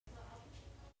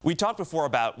We talked before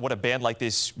about what a ban like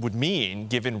this would mean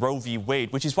given Roe v.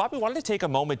 Wade, which is why we wanted to take a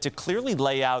moment to clearly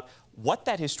lay out what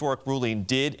that historic ruling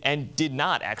did and did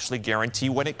not actually guarantee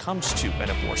when it comes to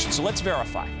an abortion. So let's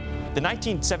verify. The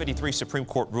 1973 Supreme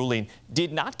Court ruling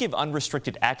did not give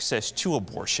unrestricted access to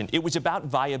abortion. It was about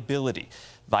viability.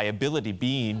 Viability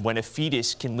being when a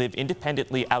fetus can live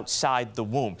independently outside the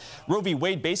womb. Roe v.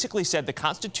 Wade basically said the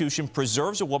Constitution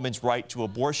preserves a woman's right to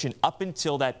abortion up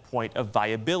until that point of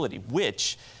viability,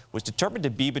 which was determined to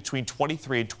be between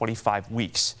 23 and 25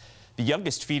 weeks. The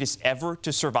youngest fetus ever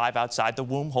to survive outside the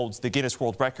womb holds the Guinness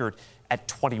World Record at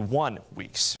 21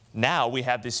 weeks. Now we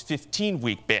have this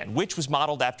 15-week ban, which was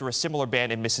modeled after a similar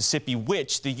ban in Mississippi,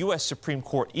 which the U.S. Supreme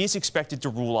Court is expected to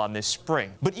rule on this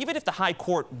spring. But even if the High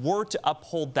Court were to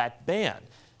uphold that ban,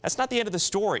 that's not the end of the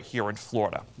story here in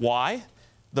Florida. Why?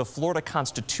 The Florida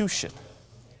Constitution.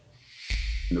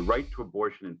 The right to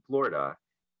abortion in Florida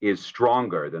is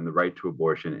stronger than the right to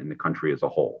abortion in the country as a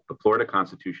whole. The Florida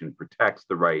Constitution protects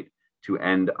the right to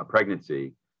end a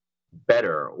pregnancy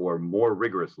better or more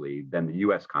rigorously than the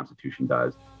U.S. Constitution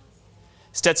does.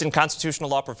 Stetson constitutional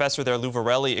law professor there, Lou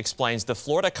Varelli, explains the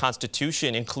Florida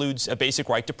Constitution includes a basic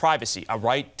right to privacy, a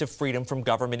right to freedom from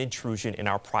government intrusion in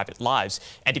our private lives.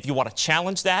 And if you want to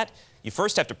challenge that, you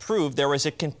first have to prove there is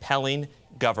a compelling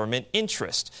government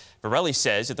interest. Varelli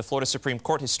says that the Florida Supreme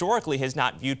Court historically has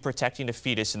not viewed protecting a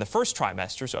fetus in the first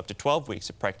trimester, so up to 12 weeks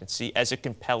of pregnancy, as a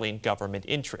compelling government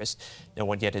interest. No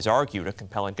one yet has argued a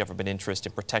compelling government interest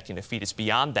in protecting a fetus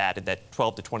beyond that in that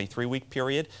 12 to 23-week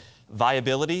period.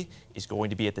 Viability is going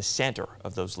to be at the center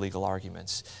of those legal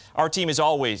arguments. Our team is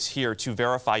always here to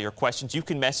verify your questions. You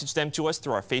can message them to us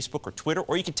through our Facebook or Twitter,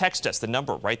 or you can text us. The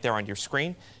number right there on your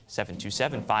screen,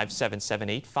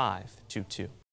 727-577-8522.